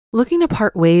Looking to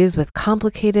part ways with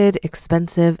complicated,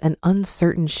 expensive, and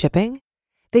uncertain shipping?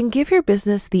 Then give your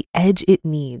business the edge it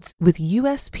needs with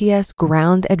USPS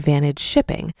Ground Advantage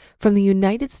shipping from the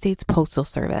United States Postal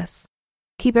Service.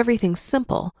 Keep everything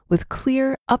simple with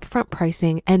clear, upfront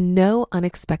pricing and no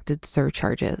unexpected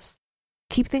surcharges.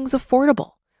 Keep things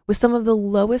affordable with some of the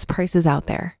lowest prices out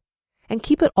there. And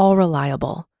keep it all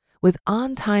reliable with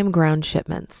on-time ground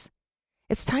shipments.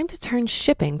 It's time to turn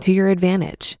shipping to your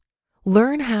advantage.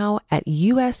 Learn how at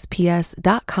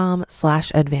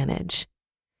USPS.com/advantage.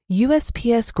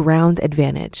 USPS Ground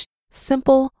Advantage.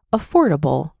 Simple,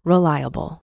 affordable,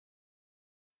 reliable.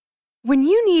 When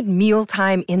you need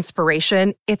mealtime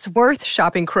inspiration, it's worth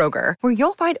shopping Kroger, where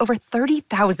you'll find over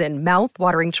 30,000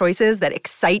 mouth-watering choices that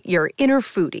excite your inner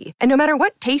foodie. And no matter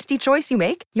what tasty choice you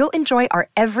make, you'll enjoy our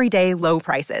everyday low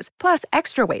prices, plus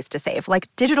extra ways to save, like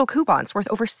digital coupons worth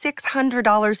over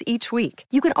 $600 each week.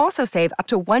 You can also save up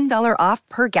to $1 off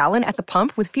per gallon at the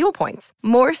pump with fuel points.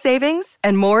 More savings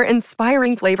and more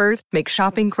inspiring flavors make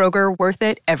shopping Kroger worth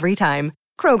it every time.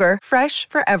 Kroger, fresh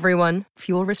for everyone.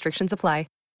 Fuel restrictions apply.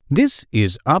 This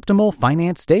is Optimal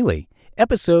Finance Daily,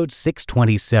 episode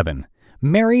 627,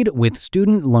 Married with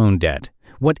Student Loan Debt,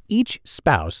 What Each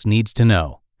Spouse Needs to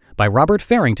Know, by Robert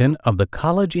Farrington of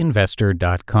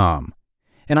thecollegeinvestor.com.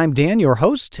 And I'm Dan, your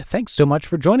host. Thanks so much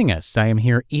for joining us. I am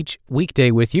here each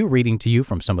weekday with you, reading to you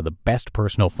from some of the best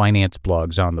personal finance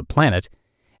blogs on the planet.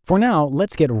 For now,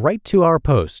 let's get right to our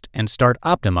post and start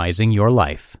optimizing your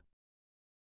life.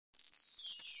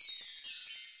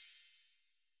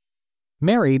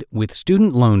 Married with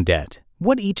Student Loan Debt,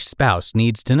 What Each Spouse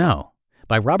Needs to Know,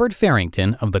 by Robert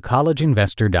Farrington of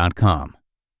thecollegeinvestor.com.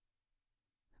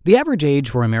 The average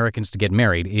age for Americans to get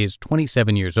married is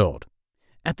 27 years old.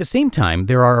 At the same time,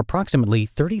 there are approximately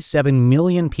 37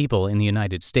 million people in the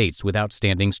United States with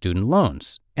outstanding student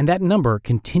loans, and that number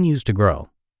continues to grow.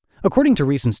 According to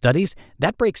recent studies,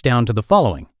 that breaks down to the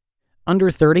following. Under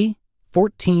 30,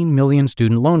 14 million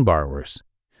student loan borrowers.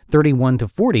 31 to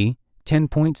 40,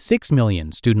 10.6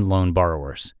 million student loan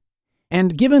borrowers.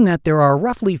 And given that there are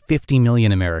roughly 50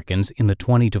 million Americans in the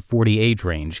 20 to 40 age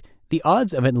range, the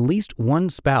odds of at least one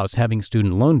spouse having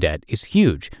student loan debt is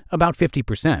huge, about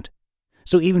 50%.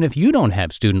 So even if you don't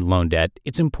have student loan debt,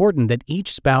 it's important that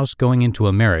each spouse going into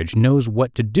a marriage knows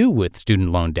what to do with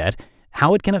student loan debt,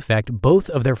 how it can affect both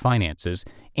of their finances,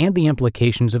 and the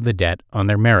implications of the debt on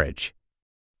their marriage.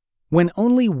 When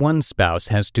only one spouse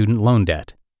has student loan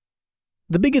debt.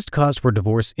 The biggest cause for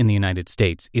divorce in the United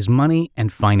States is money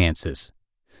and finances.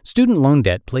 Student loan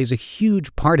debt plays a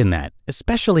huge part in that,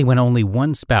 especially when only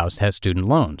one spouse has student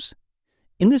loans.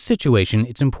 In this situation,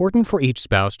 it's important for each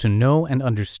spouse to know and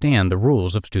understand the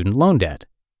rules of student loan debt.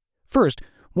 First,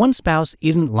 one spouse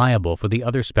isn't liable for the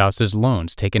other spouse's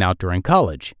loans taken out during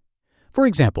college. For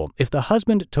example, if the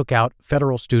husband took out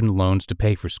federal student loans to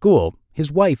pay for school, his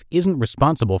wife isn't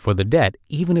responsible for the debt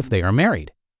even if they are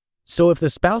married. So if the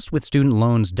spouse with student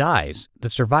loans dies, the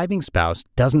surviving spouse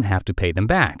doesn't have to pay them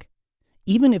back.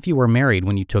 Even if you were married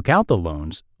when you took out the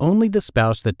loans, only the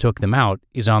spouse that took them out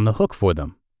is on the hook for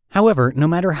them. However, no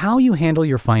matter how you handle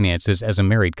your finances as a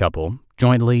married couple,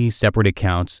 jointly, separate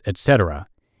accounts, etc.,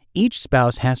 each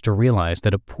spouse has to realize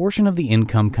that a portion of the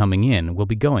income coming in will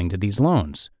be going to these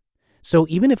loans. So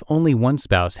even if only one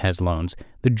spouse has loans,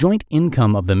 the joint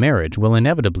income of the marriage will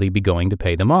inevitably be going to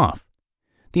pay them off.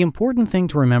 The important thing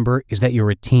to remember is that you're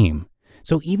a team,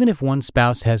 so even if one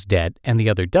spouse has debt and the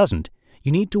other doesn't,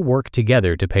 you need to work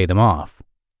together to pay them off.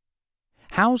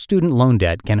 How student loan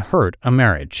debt can hurt a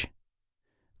marriage.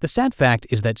 The sad fact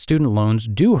is that student loans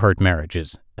do hurt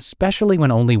marriages, especially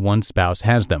when only one spouse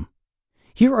has them.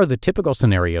 Here are the typical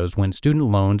scenarios when student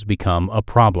loans become a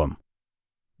problem.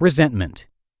 Resentment.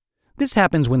 This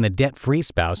happens when the debt-free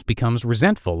spouse becomes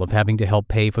resentful of having to help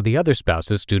pay for the other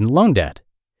spouse's student loan debt.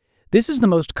 This is the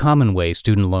most common way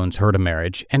student loans hurt a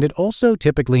marriage, and it also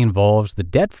typically involves the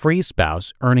debt-free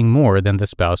spouse earning more than the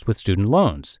spouse with student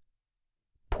loans.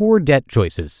 Poor debt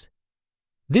choices.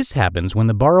 This happens when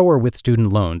the borrower with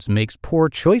student loans makes poor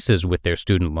choices with their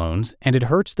student loans, and it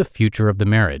hurts the future of the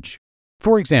marriage.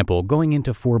 For example, going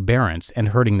into forbearance and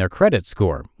hurting their credit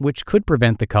score, which could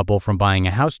prevent the couple from buying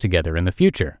a house together in the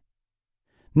future.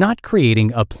 Not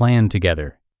creating a plan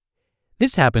together.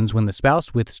 This happens when the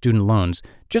spouse with student loans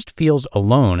just feels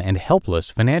alone and helpless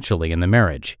financially in the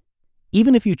marriage.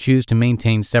 Even if you choose to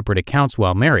maintain separate accounts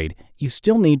while married, you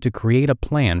still need to create a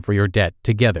plan for your debt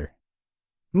together.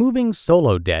 Moving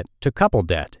solo debt to couple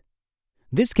debt.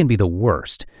 This can be the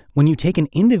worst when you take an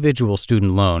individual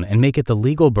student loan and make it the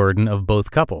legal burden of both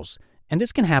couples, and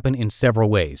this can happen in several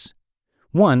ways.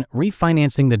 1.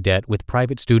 Refinancing the debt with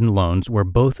private student loans where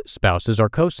both spouses are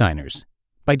co-signers.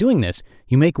 By doing this,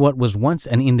 you make what was once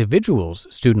an individual's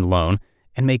student loan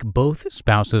and make both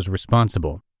spouses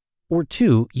responsible. Or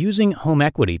 2, using home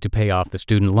equity to pay off the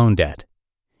student loan debt.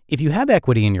 If you have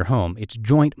equity in your home, it's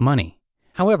joint money.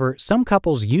 However, some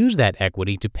couples use that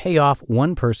equity to pay off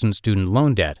one person's student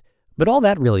loan debt, but all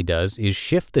that really does is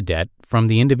shift the debt from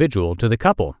the individual to the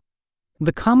couple.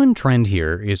 The common trend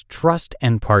here is trust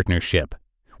and partnership.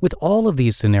 With all of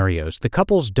these scenarios, the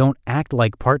couples don't act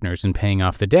like partners in paying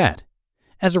off the debt.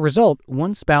 As a result,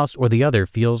 one spouse or the other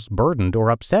feels burdened or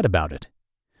upset about it.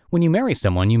 When you marry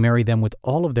someone, you marry them with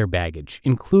all of their baggage,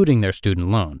 including their student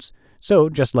loans. So,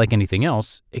 just like anything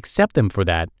else, accept them for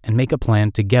that and make a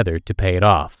plan together to pay it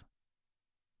off.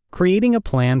 Creating a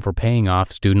plan for paying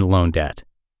off student loan debt.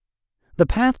 The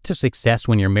path to success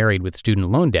when you're married with student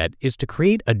loan debt is to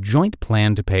create a joint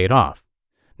plan to pay it off.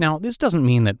 Now, this doesn't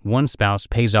mean that one spouse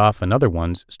pays off another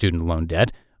one's student loan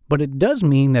debt, but it does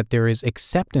mean that there is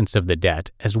acceptance of the debt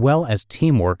as well as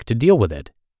teamwork to deal with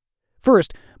it.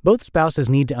 First, both spouses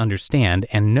need to understand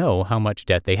and know how much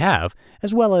debt they have,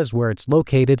 as well as where it's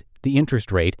located, the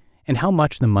interest rate, and how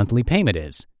much the monthly payment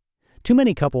is. Too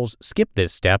many couples skip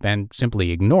this step and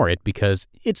simply ignore it because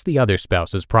it's the other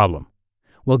spouse's problem.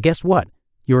 Well, guess what?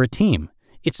 You're a team.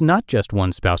 It's not just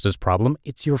one spouse's problem,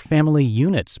 it's your family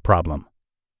unit's problem.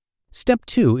 Step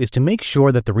 2 is to make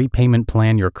sure that the repayment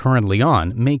plan you're currently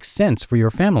on makes sense for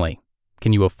your family.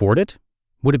 Can you afford it?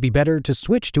 Would it be better to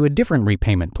switch to a different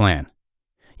repayment plan?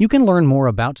 You can learn more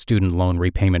about student loan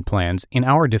repayment plans in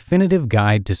our definitive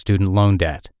guide to student loan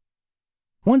debt.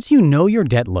 Once you know your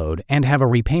debt load and have a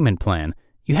repayment plan,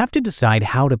 you have to decide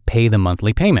how to pay the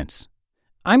monthly payments.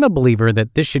 I'm a believer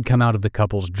that this should come out of the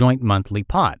couple's joint monthly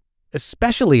pot,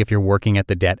 especially if you're working at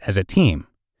the debt as a team.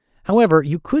 However,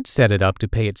 you could set it up to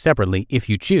pay it separately if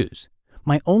you choose.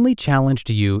 My only challenge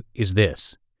to you is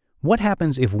this. What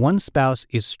happens if one spouse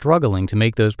is struggling to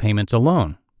make those payments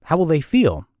alone? How will they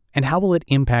feel? And how will it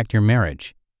impact your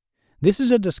marriage? This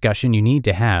is a discussion you need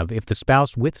to have if the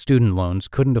spouse with student loans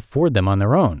couldn't afford them on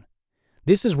their own.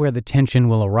 This is where the tension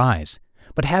will arise,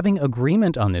 but having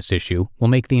agreement on this issue will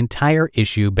make the entire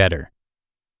issue better.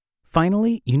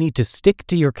 Finally, you need to stick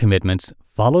to your commitments,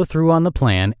 follow through on the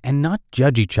plan, and not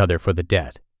judge each other for the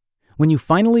debt. When you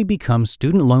finally become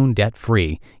student loan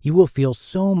debt-free, you will feel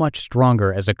so much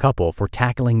stronger as a couple for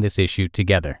tackling this issue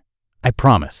together. I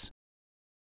promise.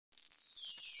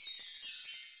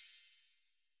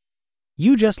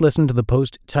 You just listened to the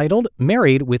post titled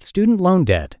Married with Student Loan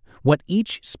Debt, What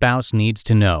Each Spouse Needs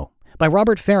to Know by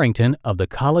Robert Farrington of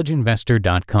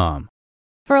thecollegeinvestor.com.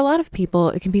 For a lot of people,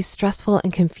 it can be stressful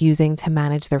and confusing to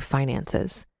manage their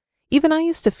finances. Even I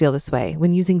used to feel this way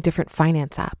when using different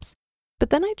finance apps.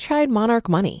 But then I tried Monarch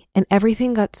Money and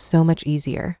everything got so much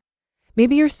easier.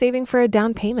 Maybe you're saving for a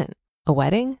down payment, a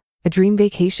wedding, a dream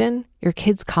vacation, your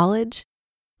kids' college.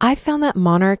 I found that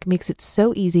Monarch makes it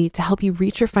so easy to help you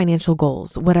reach your financial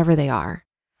goals, whatever they are.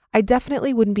 I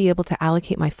definitely wouldn't be able to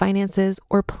allocate my finances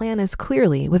or plan as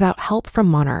clearly without help from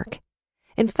Monarch.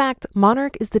 In fact,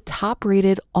 Monarch is the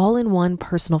top-rated all-in-one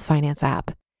personal finance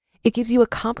app. It gives you a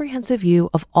comprehensive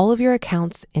view of all of your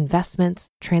accounts, investments,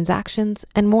 transactions,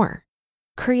 and more.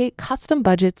 Create custom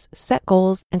budgets, set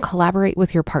goals, and collaborate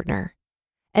with your partner.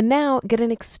 And now get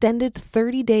an extended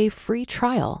 30-day free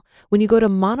trial when you go to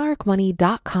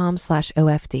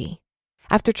monarchmoney.com/OFD.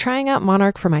 After trying out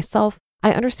Monarch for myself,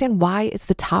 I understand why it's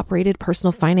the top-rated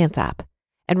personal finance app.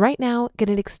 And right now, get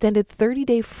an extended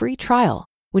 30-day free trial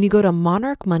when you go to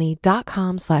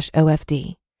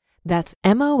monarchmoney.com/OFD. That's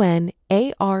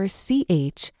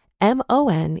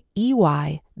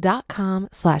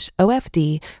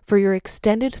monarchmoney.com/OFD for your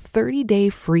extended 30-day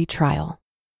free trial.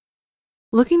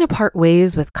 Looking to part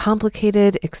ways with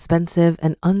complicated, expensive,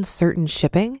 and uncertain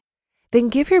shipping? Then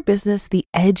give your business the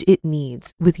edge it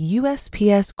needs with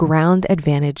USPS Ground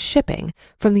Advantage shipping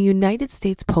from the United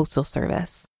States Postal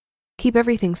Service. Keep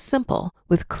everything simple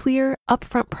with clear,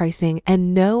 upfront pricing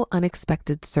and no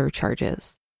unexpected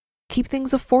surcharges. Keep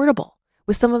things affordable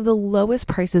with some of the lowest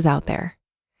prices out there.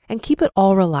 And keep it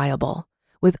all reliable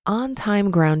with on-time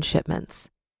ground shipments.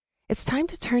 It's time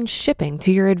to turn shipping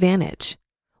to your advantage.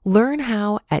 Learn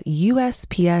how at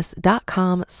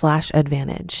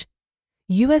USPS.com/advantage.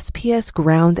 USPS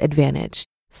Ground Advantage.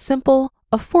 Simple,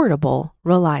 affordable,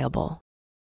 reliable.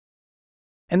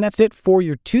 And that's it for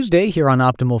your Tuesday here on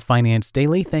Optimal Finance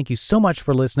Daily. Thank you so much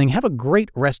for listening. Have a great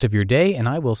rest of your day, and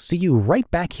I will see you right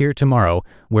back here tomorrow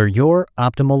where your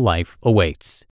optimal life awaits.